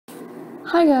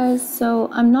Hi guys, so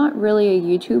I'm not really a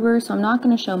YouTuber, so I'm not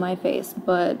going to show my face,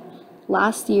 but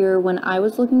last year when I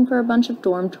was looking for a bunch of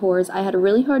dorm tours, I had a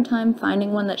really hard time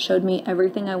finding one that showed me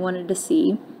everything I wanted to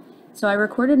see. So I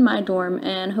recorded my dorm,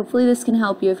 and hopefully this can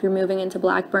help you if you're moving into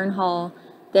Blackburn Hall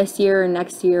this year or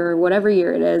next year or whatever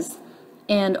year it is.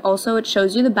 And also it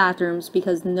shows you the bathrooms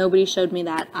because nobody showed me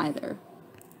that either.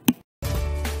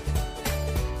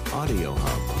 Audio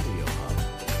Hub.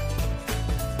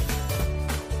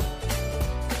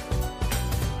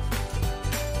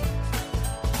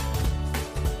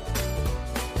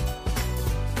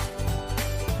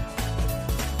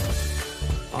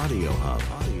 Audio Hub.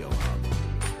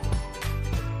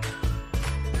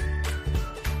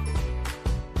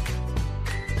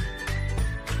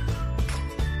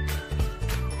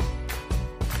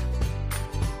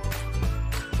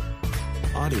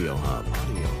 Audio Hub. Audio Hub.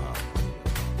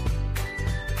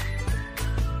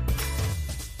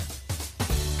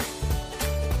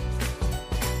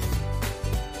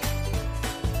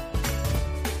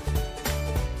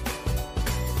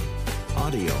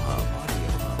 Audio Hub.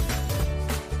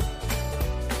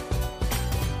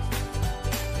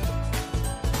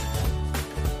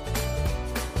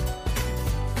 Audio Hub.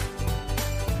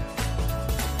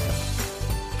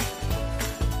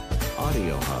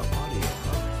 Audio Hub.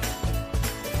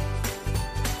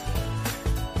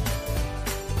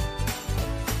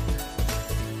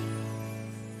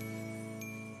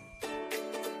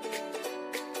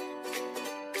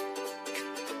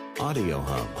 Audio Hub. Audio Hub. Audio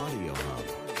Hub. Audio Hub.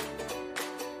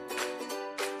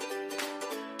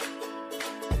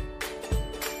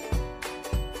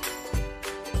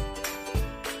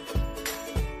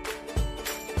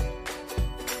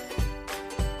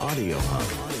 Audio Hub. Audio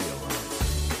Hub.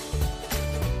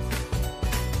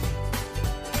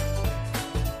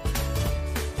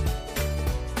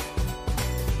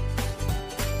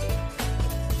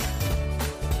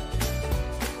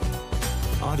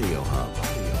 Audio Hub. Audio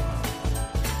Hub.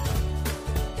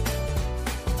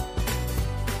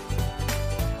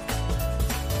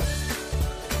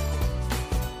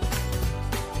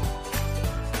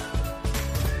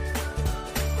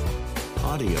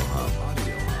 Audio Hub.